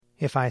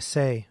If I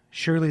say,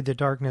 surely the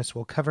darkness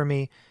will cover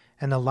me,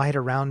 and the light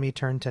around me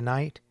turn to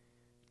night,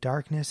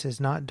 darkness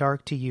is not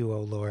dark to you, O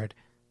Lord.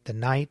 The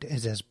night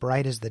is as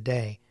bright as the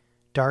day.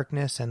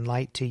 Darkness and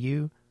light to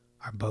you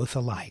are both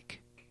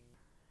alike.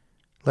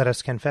 Let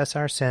us confess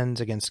our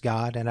sins against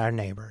God and our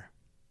neighbor.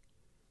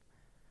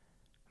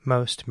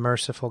 Most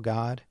merciful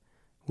God,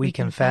 we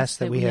confess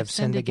that we have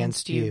sinned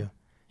against you,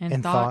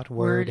 in thought,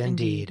 word, and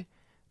deed,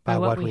 by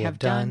what we have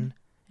done,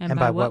 and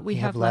by what we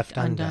have left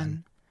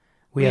undone.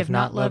 We have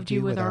not loved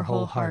you with our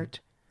whole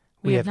heart.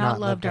 We have not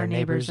loved our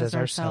neighbors as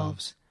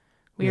ourselves.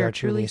 We are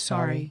truly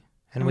sorry,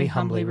 and we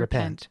humbly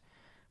repent.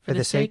 For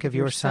the sake of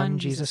your Son,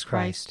 Jesus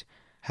Christ,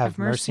 have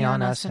mercy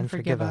on us and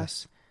forgive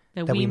us,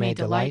 that we may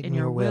delight in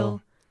your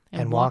will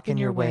and walk in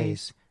your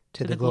ways,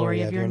 to the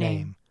glory of your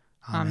name.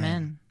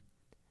 Amen.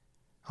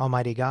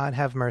 Almighty God,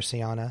 have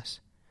mercy on us.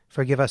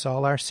 Forgive us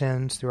all our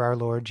sins through our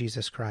Lord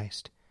Jesus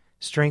Christ.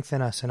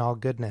 Strengthen us in all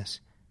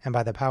goodness, and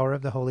by the power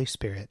of the Holy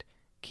Spirit,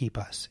 keep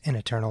us in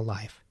eternal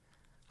life.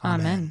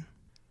 Amen.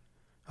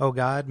 O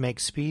God, make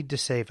speed to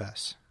save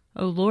us.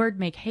 O Lord,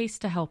 make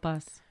haste to help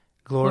us.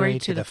 Glory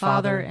to the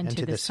Father, and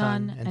to the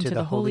Son, and to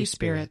the Holy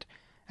Spirit,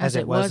 as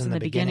it was in the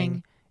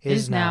beginning,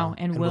 is now,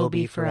 and will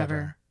be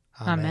forever.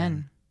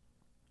 Amen.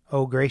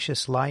 O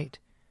gracious light,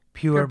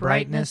 pure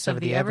brightness of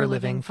the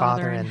ever-living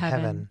Father in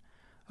heaven,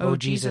 O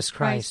Jesus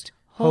Christ,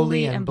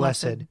 holy and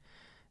blessed,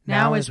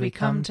 now as we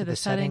come to the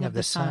setting of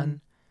the sun,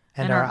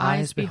 and our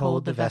eyes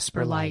behold the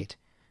vesper light,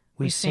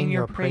 we sing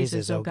your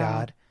praises, O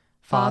God,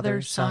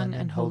 Father, Son,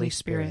 and Holy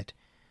Spirit.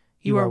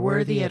 You are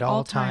worthy at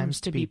all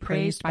times to be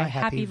praised by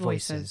happy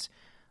voices,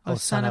 O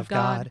Son of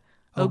God,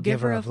 O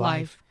Giver of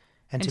life,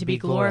 and to be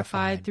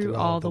glorified through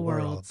all the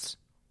worlds.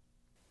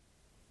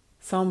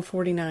 Psalm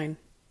 49.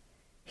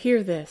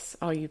 Hear this,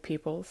 all you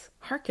peoples.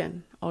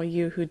 Hearken, all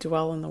you who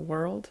dwell in the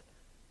world.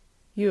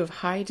 You of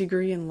high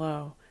degree and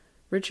low,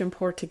 rich and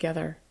poor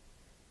together.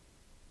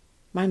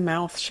 My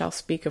mouth shall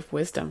speak of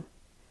wisdom,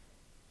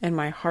 and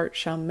my heart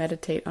shall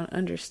meditate on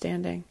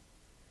understanding.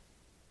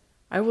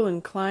 I will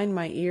incline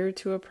my ear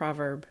to a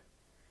proverb,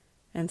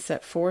 and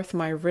set forth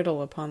my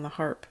riddle upon the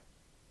harp.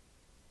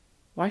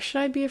 Why should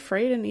I be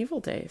afraid in evil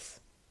days,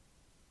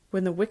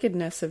 when the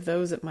wickedness of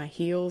those at my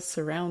heels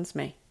surrounds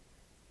me?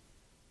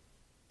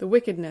 The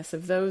wickedness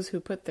of those who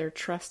put their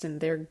trust in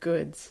their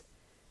goods,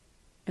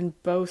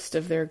 and boast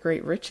of their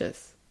great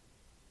riches.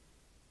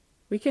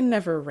 We can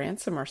never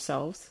ransom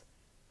ourselves,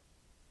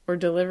 or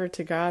deliver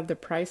to God the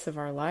price of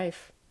our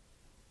life.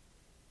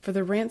 For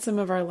the ransom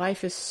of our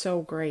life is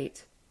so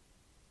great,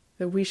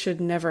 that we should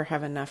never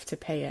have enough to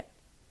pay it,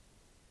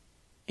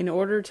 in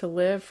order to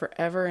live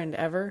forever and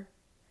ever,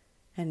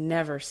 and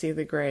never see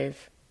the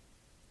grave.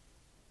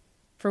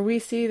 For we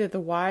see that the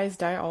wise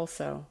die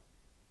also,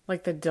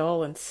 like the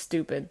dull and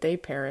stupid they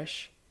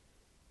perish,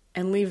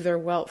 and leave their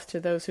wealth to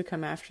those who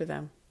come after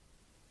them.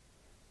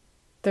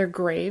 Their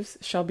graves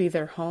shall be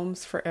their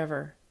homes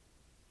forever,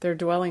 their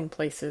dwelling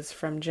places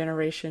from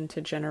generation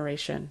to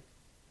generation,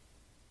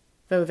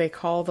 though they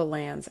call the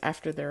lands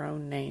after their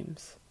own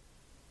names.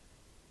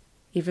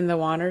 Even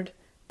though honored,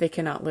 they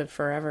cannot live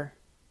forever.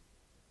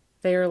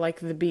 They are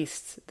like the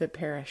beasts that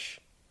perish.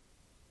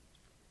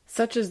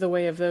 Such is the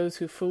way of those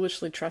who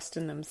foolishly trust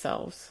in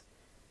themselves,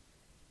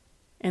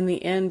 and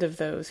the end of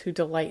those who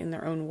delight in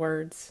their own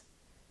words.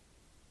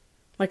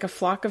 Like a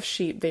flock of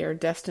sheep they are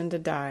destined to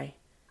die.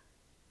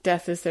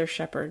 Death is their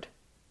shepherd.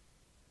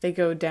 They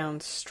go down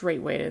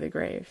straightway to the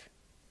grave.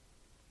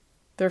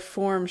 Their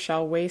form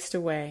shall waste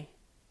away,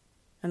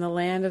 and the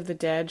land of the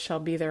dead shall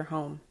be their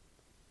home.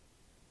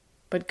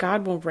 But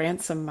God will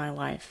ransom my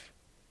life.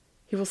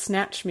 He will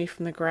snatch me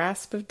from the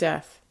grasp of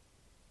death.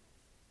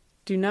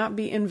 Do not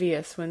be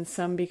envious when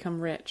some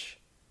become rich,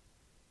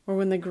 or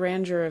when the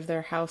grandeur of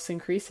their house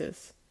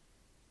increases,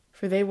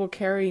 for they will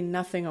carry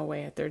nothing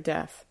away at their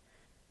death,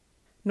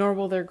 nor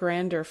will their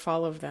grandeur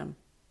follow them.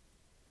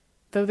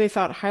 Though they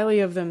thought highly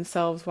of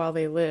themselves while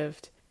they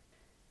lived,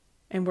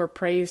 and were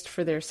praised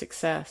for their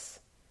success,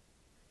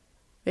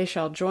 they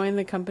shall join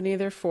the company of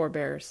their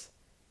forebears,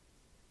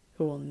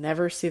 who will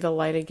never see the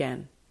light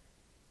again.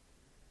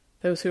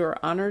 Those who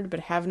are honored but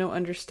have no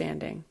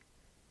understanding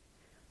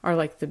are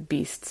like the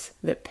beasts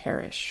that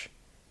perish.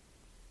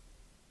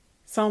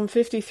 Psalm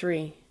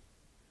 53.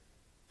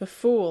 The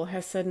fool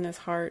has said in his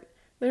heart,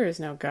 there is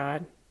no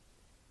God.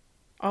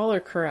 All are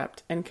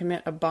corrupt and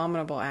commit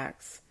abominable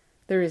acts.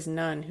 There is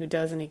none who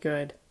does any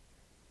good.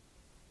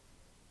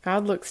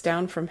 God looks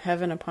down from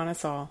heaven upon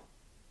us all,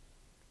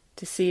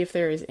 to see if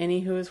there is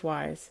any who is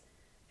wise,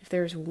 if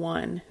there is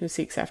one who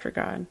seeks after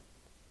God.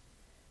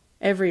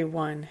 Every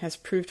one has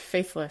proved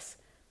faithless,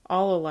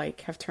 all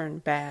alike have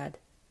turned bad.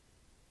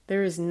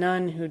 There is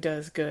none who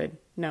does good,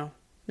 no,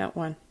 not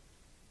one.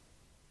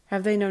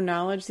 Have they no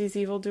knowledge, these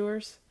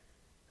evildoers,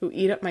 who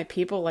eat up my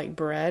people like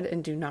bread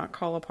and do not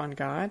call upon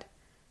God?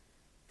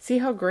 See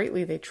how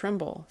greatly they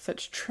tremble,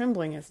 such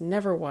trembling as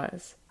never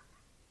was.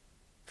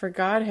 For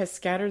God has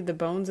scattered the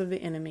bones of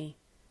the enemy.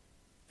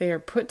 They are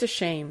put to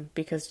shame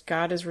because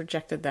God has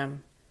rejected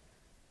them.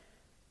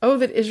 Oh,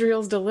 that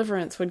Israel's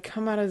deliverance would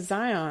come out of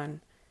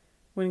Zion!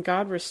 When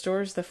God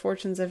restores the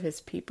fortunes of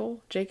his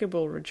people, Jacob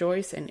will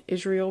rejoice and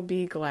Israel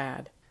be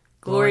glad.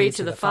 Glory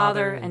to the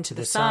Father, and to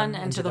the Son,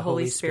 and to the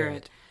Holy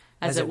Spirit,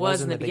 as it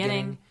was in the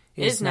beginning,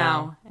 is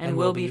now, and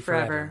will be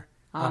forever.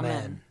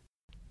 Amen.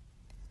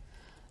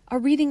 A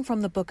reading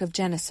from the book of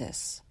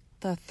Genesis,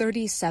 the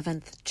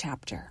 37th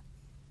chapter.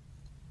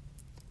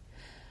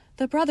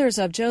 The brothers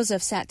of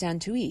Joseph sat down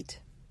to eat,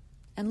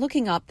 and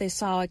looking up they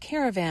saw a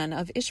caravan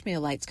of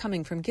Ishmaelites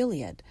coming from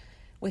Gilead,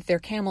 with their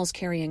camels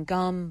carrying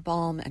gum,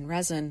 balm, and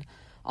resin,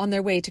 on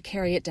their way to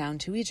carry it down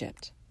to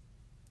Egypt.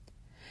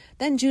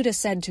 Then Judah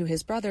said to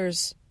his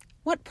brothers,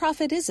 "What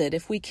profit is it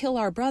if we kill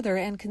our brother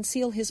and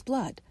conceal his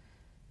blood?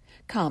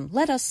 Come,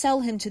 let us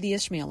sell him to the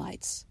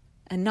Ishmaelites,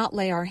 and not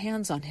lay our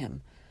hands on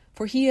him,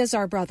 for he is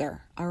our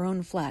brother, our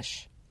own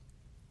flesh."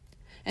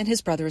 And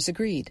his brothers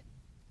agreed.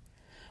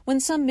 When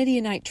some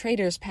Midianite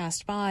traders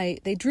passed by,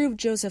 they drew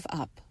Joseph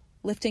up,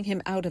 lifting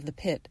him out of the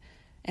pit,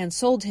 and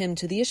sold him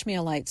to the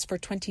Ishmaelites for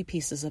 20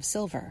 pieces of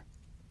silver.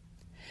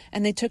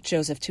 And they took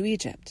Joseph to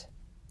Egypt.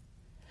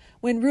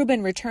 When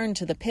Reuben returned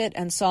to the pit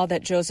and saw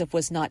that Joseph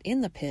was not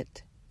in the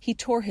pit, he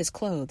tore his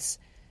clothes.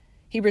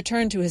 He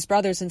returned to his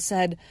brothers and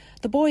said,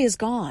 "The boy is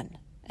gone,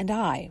 and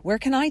where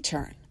can I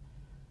turn?"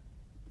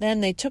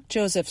 Then they took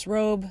Joseph's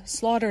robe,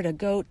 slaughtered a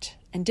goat,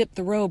 and dipped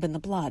the robe in the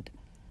blood.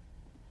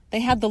 They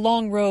had the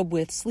long robe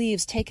with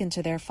sleeves taken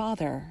to their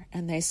father,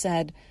 and they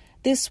said,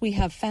 "This we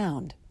have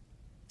found.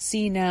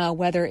 See now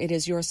whether it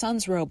is your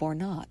son's robe or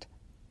not."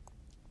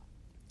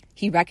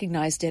 He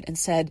recognized it and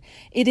said,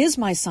 "It is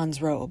my son's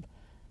robe.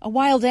 A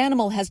wild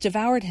animal has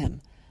devoured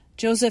him.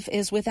 Joseph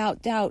is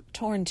without doubt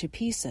torn to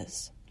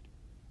pieces."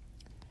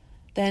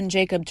 Then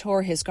Jacob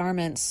tore his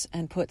garments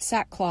and put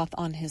sackcloth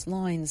on his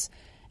loins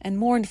and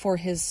mourned for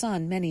his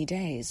son many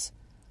days.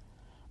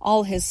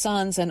 All his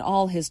sons and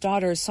all his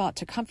daughters sought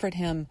to comfort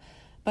him,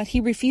 but he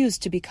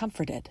refused to be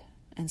comforted,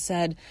 and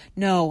said,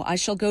 "No, I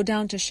shall go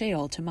down to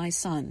Sheol to my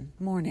son,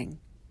 mourning."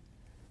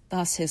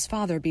 Thus his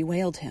father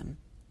bewailed him.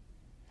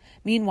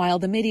 Meanwhile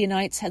the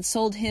Midianites had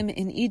sold him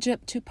in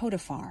Egypt to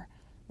Potiphar,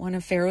 one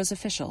of Pharaoh's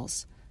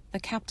officials, the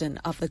captain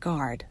of the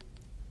guard.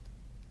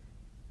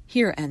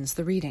 Here ends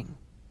the reading.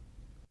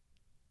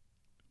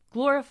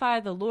 Glorify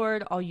the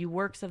Lord, all you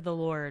works of the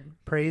Lord.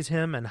 Praise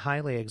him and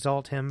highly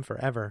exalt him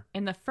forever.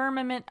 In the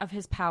firmament of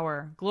his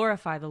power,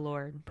 glorify the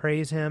Lord.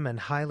 Praise him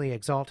and highly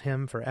exalt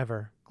him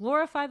forever.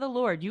 Glorify the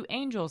Lord, you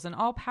angels and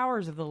all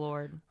powers of the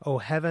Lord. O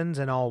heavens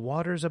and all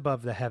waters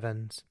above the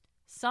heavens.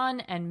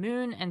 Sun and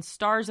moon and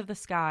stars of the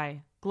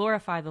sky,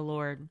 glorify the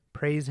Lord.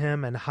 Praise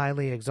him and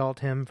highly exalt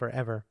him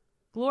forever.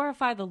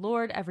 Glorify the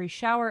Lord, every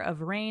shower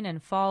of rain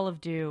and fall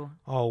of dew.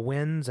 All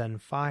winds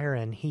and fire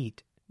and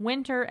heat.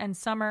 Winter and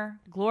summer,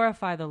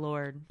 glorify the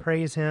Lord.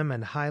 Praise him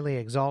and highly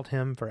exalt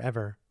him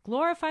forever.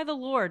 Glorify the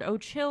Lord, O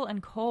chill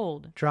and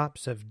cold.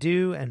 Drops of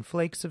dew and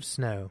flakes of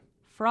snow.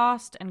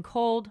 Frost and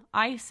cold,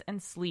 ice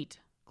and sleet,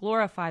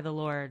 glorify the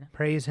Lord.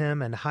 Praise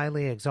him and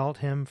highly exalt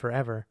him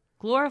forever.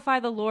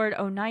 Glorify the Lord,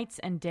 O nights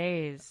and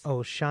days.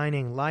 O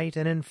shining light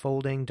and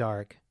enfolding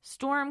dark.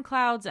 Storm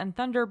clouds and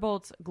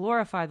thunderbolts,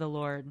 glorify the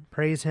Lord.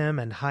 Praise him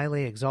and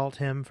highly exalt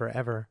him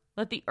forever.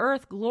 Let the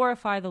earth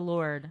glorify the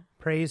Lord.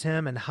 Praise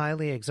him and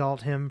highly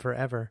exalt him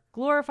forever.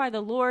 Glorify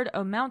the Lord,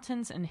 O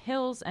mountains and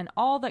hills, and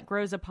all that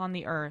grows upon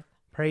the earth.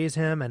 Praise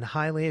him and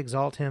highly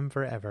exalt him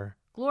forever.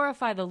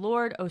 Glorify the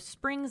Lord, O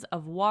springs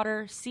of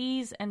water,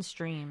 seas and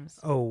streams.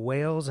 O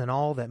whales and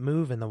all that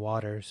move in the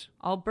waters.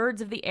 All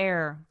birds of the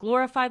air,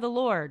 glorify the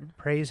Lord.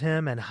 Praise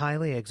him and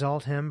highly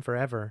exalt him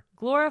forever.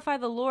 Glorify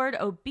the Lord,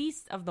 O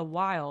beasts of the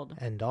wild.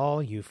 And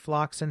all you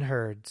flocks and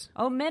herds.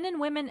 O men and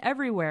women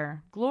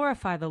everywhere,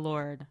 glorify the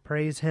Lord.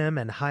 Praise him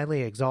and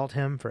highly exalt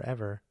him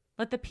forever.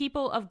 Let the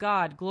people of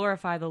God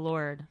glorify the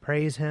Lord.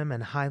 Praise him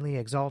and highly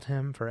exalt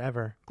him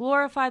forever.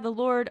 Glorify the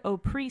Lord, O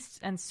priests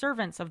and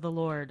servants of the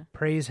Lord.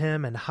 Praise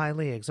him and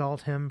highly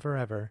exalt him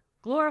forever.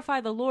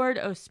 Glorify the Lord,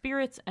 O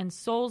spirits and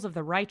souls of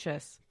the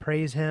righteous.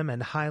 Praise him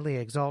and highly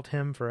exalt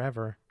him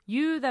forever.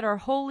 You that are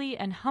holy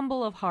and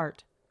humble of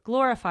heart,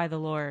 glorify the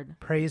Lord.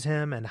 Praise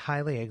him and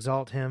highly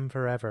exalt him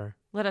forever.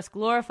 Let us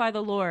glorify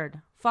the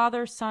Lord,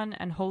 Father, Son,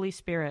 and Holy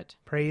Spirit.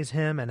 Praise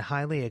him and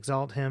highly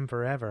exalt him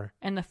forever.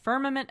 In the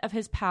firmament of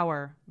his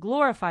power,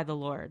 glorify the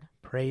Lord.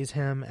 Praise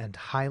him and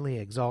highly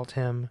exalt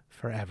him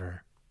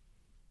forever.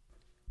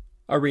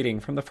 A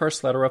reading from the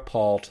first letter of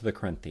Paul to the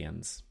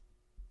Corinthians.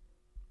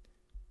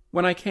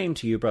 When I came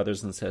to you,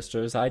 brothers and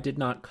sisters, I did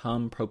not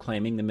come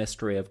proclaiming the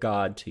mystery of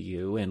God to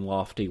you in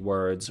lofty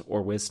words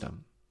or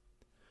wisdom.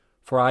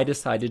 For I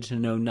decided to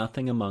know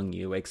nothing among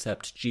you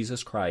except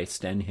Jesus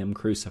Christ and him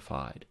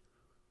crucified.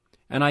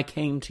 And I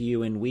came to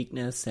you in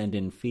weakness and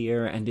in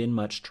fear and in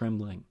much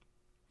trembling.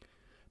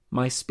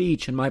 My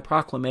speech and my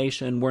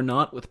proclamation were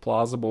not with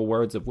plausible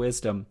words of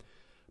wisdom,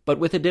 but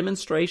with a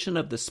demonstration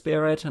of the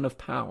Spirit and of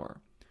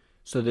power,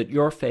 so that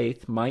your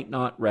faith might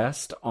not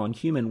rest on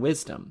human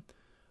wisdom,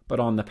 but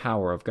on the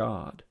power of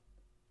God.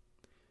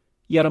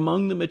 Yet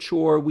among the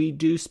mature we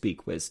do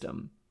speak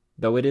wisdom,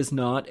 though it is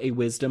not a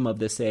wisdom of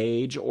this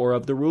age or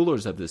of the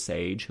rulers of this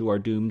age who are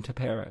doomed to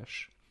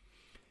perish.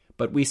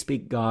 but we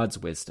speak God's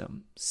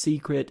wisdom,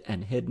 secret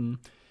and hidden,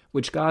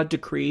 which God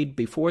decreed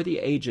before the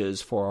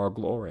ages for our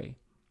glory.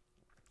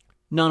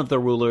 None of the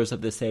rulers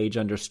of this age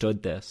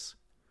understood this,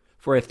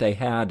 for if they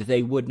had,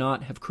 they would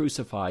not have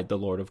crucified the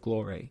Lord of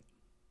glory.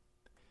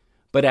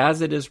 But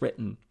as it is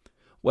written,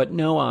 what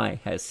no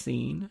eye has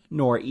seen,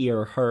 nor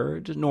ear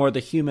heard, nor the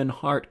human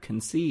heart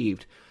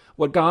conceived,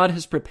 what God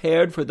has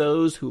prepared for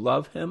those who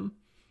love him,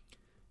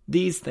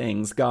 these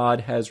things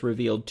God has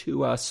revealed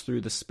to us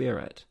through the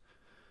Spirit.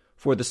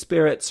 For the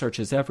Spirit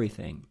searches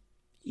everything,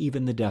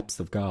 even the depths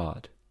of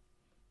God.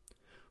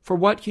 For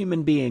what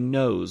human being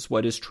knows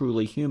what is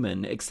truly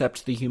human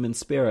except the human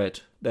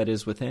spirit that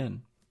is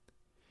within?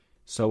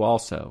 So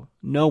also,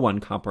 no one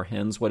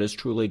comprehends what is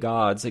truly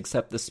God's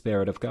except the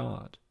Spirit of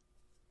God.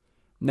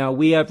 Now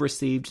we have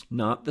received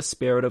not the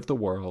spirit of the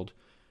world,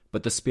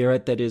 but the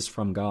Spirit that is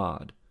from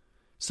God,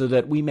 so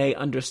that we may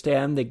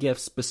understand the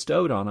gifts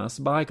bestowed on us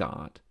by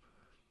God.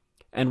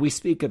 And we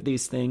speak of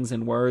these things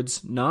in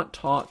words not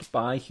taught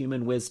by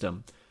human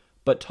wisdom,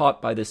 but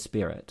taught by the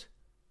Spirit,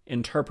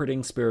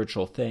 interpreting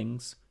spiritual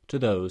things to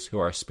those who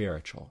are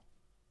spiritual.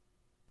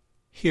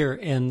 Here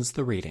ends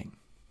the reading.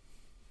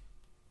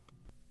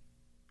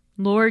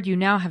 Lord, you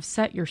now have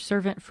set your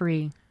servant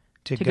free,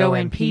 to go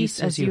in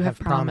peace as you have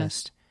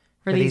promised.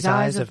 For these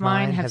eyes of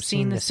mine have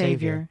seen the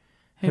Savior,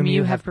 whom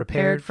you have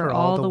prepared for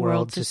all the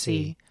world to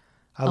see,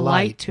 a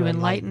light to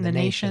enlighten the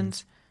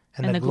nations,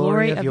 and the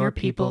glory of your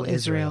people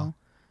Israel.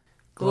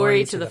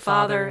 Glory to the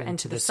Father, and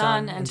to the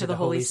Son, and to the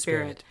Holy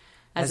Spirit,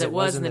 as it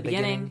was in the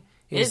beginning,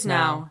 is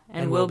now,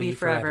 and will be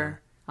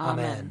forever.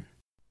 Amen.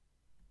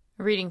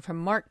 A reading from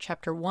Mark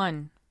chapter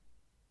 1.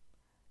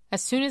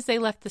 As soon as they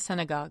left the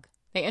synagogue,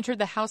 they entered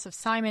the house of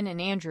Simon and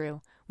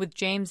Andrew with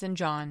James and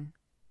John.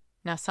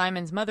 Now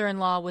Simon's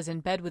mother-in-law was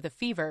in bed with a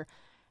fever,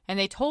 and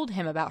they told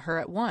him about her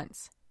at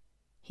once.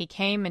 He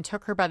came and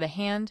took her by the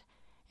hand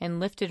and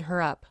lifted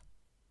her up.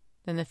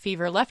 Then the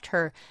fever left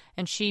her,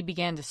 and she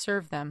began to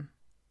serve them.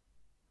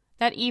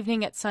 That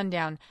evening at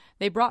sundown,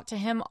 they brought to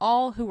him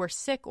all who were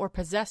sick or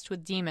possessed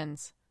with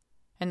demons,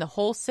 and the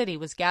whole city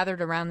was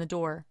gathered around the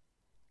door.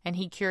 And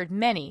he cured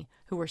many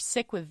who were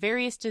sick with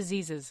various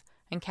diseases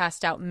and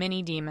cast out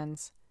many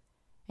demons.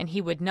 And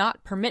he would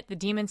not permit the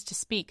demons to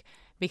speak,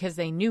 because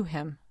they knew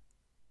him.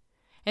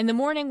 In the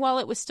morning, while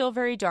it was still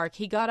very dark,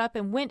 he got up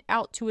and went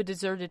out to a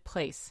deserted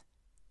place,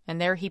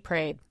 and there he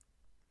prayed.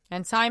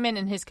 And Simon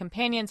and his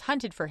companions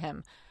hunted for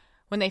him.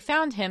 When they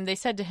found him, they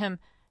said to him,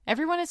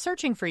 "Everyone is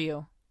searching for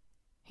you."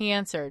 He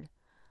answered,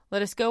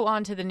 "Let us go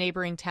on to the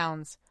neighboring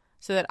towns,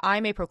 so that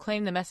I may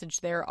proclaim the message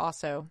there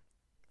also.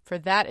 For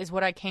that is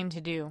what I came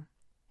to do."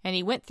 And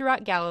he went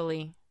throughout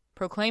Galilee,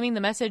 proclaiming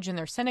the message in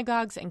their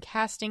synagogues and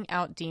casting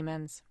out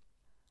demons.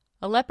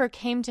 A leper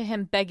came to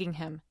him begging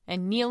him,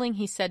 and kneeling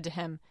he said to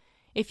him,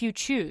 "If you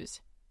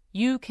choose,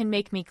 you can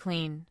make me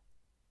clean."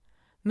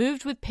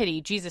 Moved with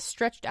pity, Jesus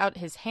stretched out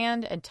his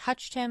hand and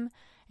touched him,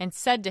 and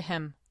said to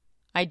him,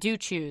 "I do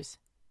choose.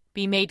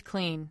 Be made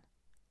clean."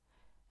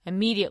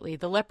 Immediately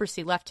the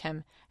leprosy left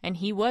him, and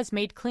he was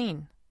made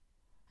clean.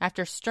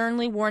 After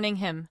sternly warning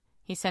him,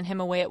 he sent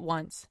him away at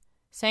once,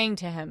 saying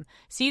to him,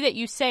 "See that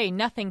you say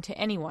nothing to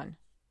anyone,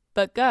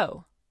 but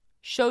go,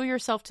 show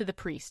yourself to the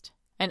priest,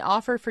 and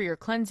offer for your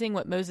cleansing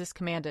what Moses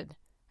commanded,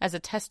 as a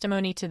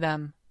testimony to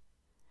them."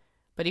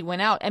 But he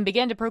went out and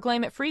began to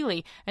proclaim it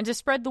freely and to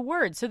spread the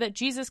word, so that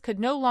Jesus could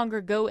no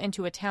longer go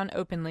into a town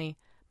openly,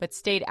 but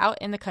stayed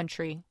out in the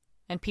country,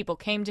 and people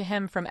came to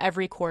him from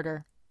every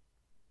quarter.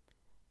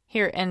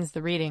 Here ends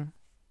the reading.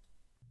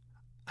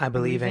 I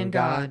believe in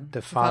God,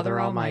 the Father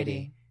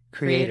Almighty,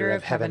 creator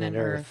of heaven and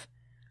earth.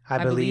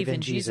 I believe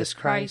in Jesus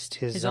Christ,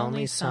 his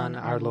only Son,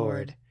 our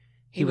Lord.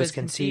 He was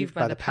conceived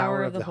by the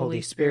power of the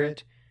Holy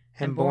Spirit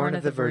and born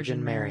of the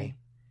Virgin Mary.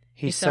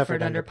 He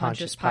suffered under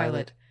Pontius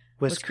Pilate,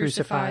 was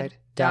crucified,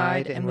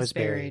 died, and was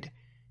buried.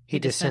 He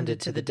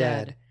descended to the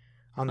dead.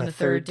 On the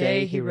third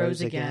day he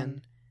rose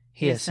again.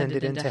 He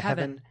ascended into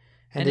heaven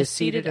and is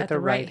seated at the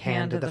right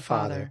hand of the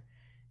Father.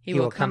 He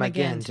will come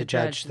again to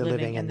judge the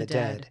living and the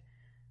dead.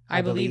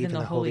 I believe in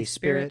the Holy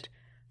Spirit,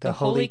 the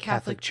Holy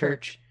Catholic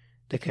Church,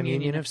 the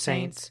communion of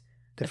saints,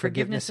 the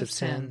forgiveness of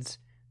sins,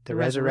 the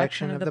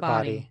resurrection of the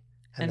body,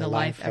 and the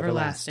life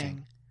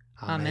everlasting.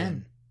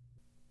 Amen.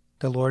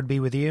 The Lord be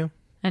with you.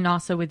 And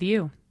also with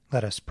you.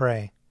 Let us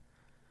pray.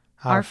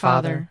 Our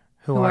Father,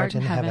 who art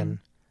in heaven,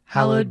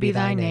 hallowed be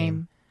thy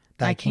name.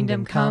 Thy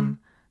kingdom come,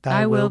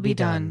 thy will be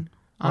done,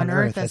 on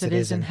earth as it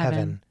is in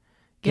heaven.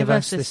 Give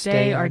us this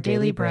day our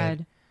daily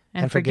bread,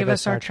 and forgive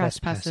us our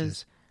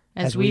trespasses,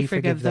 as we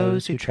forgive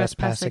those who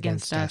trespass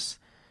against us.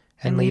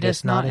 And lead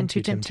us not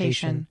into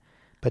temptation,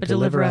 but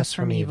deliver us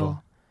from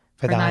evil.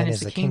 For thine is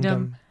the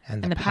kingdom,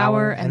 and the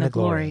power, and the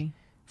glory,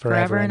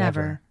 forever and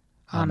ever.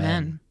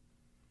 Amen.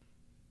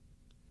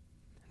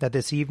 That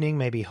this evening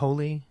may be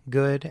holy,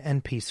 good,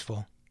 and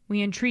peaceful.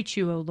 We entreat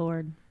you, O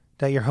Lord.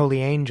 That your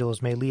holy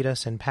angels may lead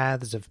us in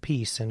paths of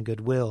peace and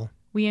goodwill.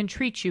 We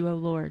entreat you, O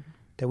Lord.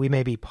 That we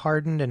may be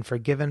pardoned and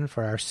forgiven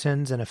for our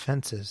sins and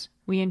offenses.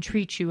 We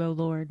entreat you, O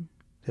Lord.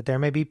 That there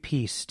may be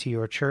peace to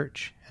your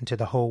church and to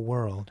the whole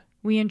world.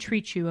 We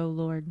entreat you, O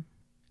Lord.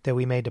 That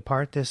we may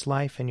depart this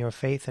life in your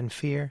faith and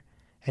fear,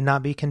 and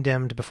not be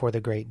condemned before the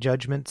great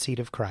judgment seat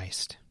of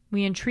Christ.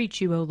 We entreat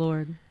you, O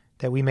Lord.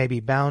 That we may be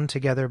bound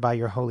together by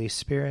your Holy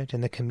Spirit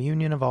in the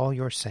communion of all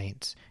your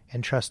saints,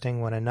 entrusting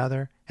one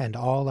another and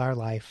all our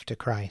life to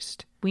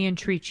Christ. We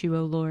entreat you,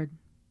 O Lord.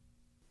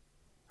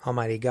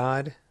 Almighty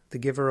God, the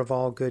giver of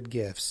all good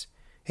gifts,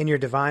 in your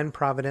divine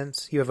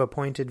providence you have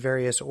appointed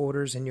various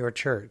orders in your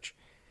church.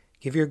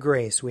 Give your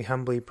grace, we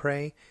humbly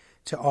pray,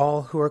 to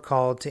all who are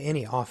called to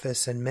any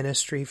office and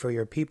ministry for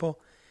your people,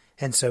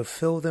 and so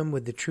fill them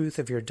with the truth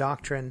of your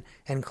doctrine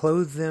and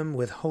clothe them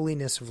with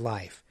holiness of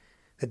life,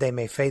 that they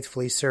may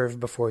faithfully serve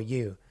before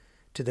you,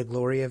 to the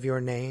glory of your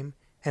name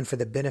and for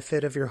the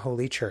benefit of your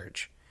holy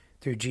church,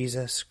 through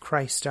Jesus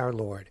Christ our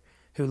Lord,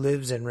 who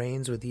lives and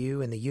reigns with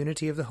you in the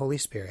unity of the Holy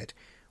Spirit,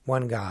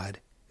 one God,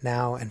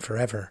 now and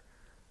forever.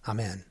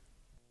 Amen.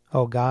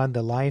 O God,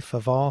 the life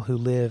of all who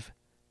live,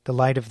 the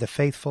light of the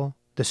faithful,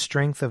 the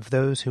strength of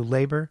those who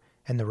labor,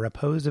 and the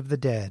repose of the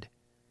dead,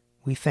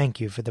 we thank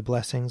you for the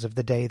blessings of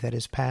the day that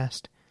is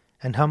past,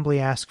 and humbly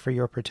ask for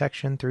your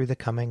protection through the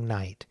coming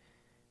night.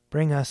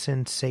 Bring us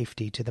in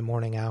safety to the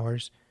morning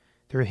hours,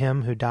 through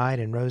him who died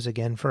and rose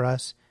again for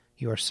us,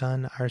 your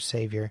Son, our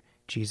Savior,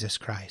 Jesus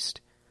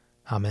Christ.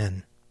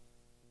 Amen.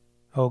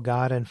 O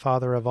God and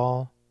Father of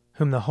all,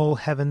 whom the whole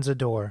heavens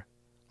adore,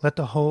 let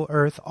the whole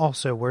earth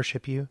also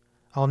worship you,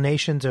 all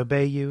nations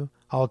obey you,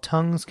 all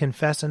tongues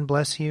confess and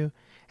bless you,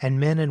 and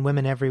men and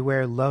women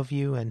everywhere love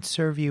you and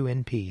serve you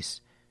in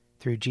peace.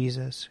 Through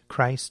Jesus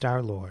Christ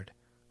our Lord.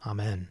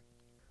 Amen.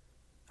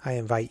 I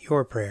invite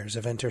your prayers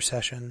of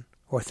intercession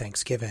or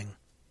thanksgiving.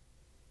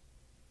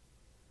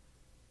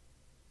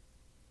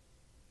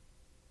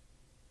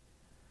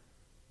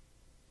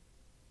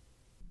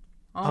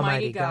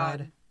 Almighty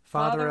God,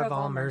 Father of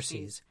all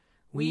mercies,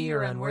 we,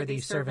 your unworthy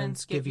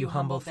servants, give you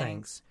humble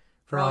thanks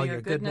for all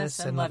your goodness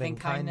and loving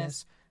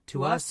kindness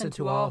to us and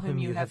to all whom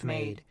you have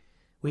made.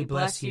 We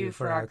bless you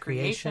for our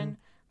creation,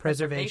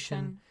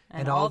 preservation,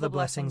 and all the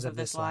blessings of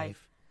this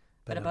life,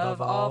 but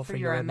above all for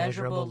your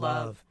immeasurable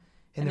love,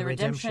 in the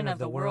redemption of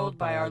the world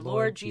by our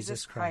Lord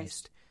Jesus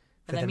Christ,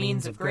 for the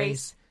means of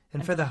grace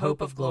and for the hope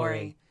of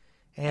glory.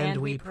 And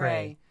we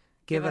pray,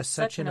 give us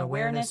such an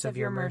awareness of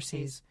your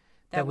mercies,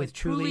 that with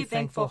truly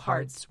thankful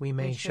hearts we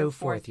may show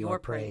forth your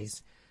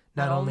praise,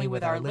 not only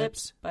with our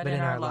lips, but in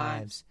our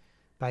lives,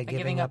 by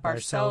giving up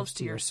ourselves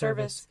to your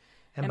service,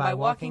 and by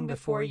walking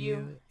before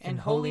you in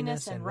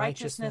holiness and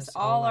righteousness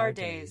all our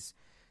days,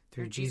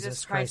 through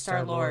Jesus Christ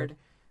our Lord,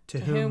 to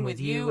whom with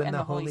you and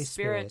the Holy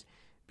Spirit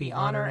be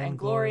honor and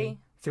glory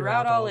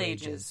throughout all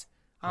ages.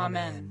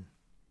 Amen.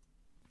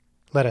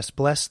 Let us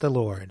bless the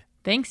Lord.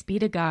 Thanks be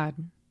to God.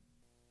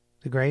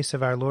 The grace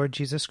of our Lord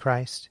Jesus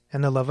Christ,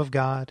 and the love of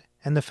God,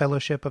 and the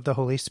fellowship of the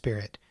Holy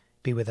Spirit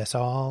be with us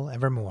all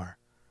evermore.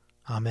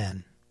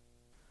 Amen.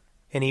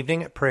 An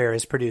Evening at Prayer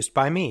is produced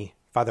by me,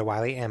 Father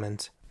Wiley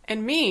Ammons.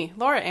 And me,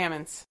 Laura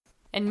Ammons.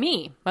 And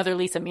me, Mother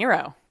Lisa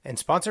Miro. And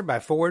sponsored by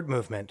Forward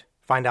Movement.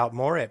 Find out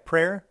more at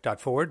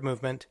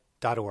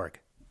prayer.forwardmovement.org.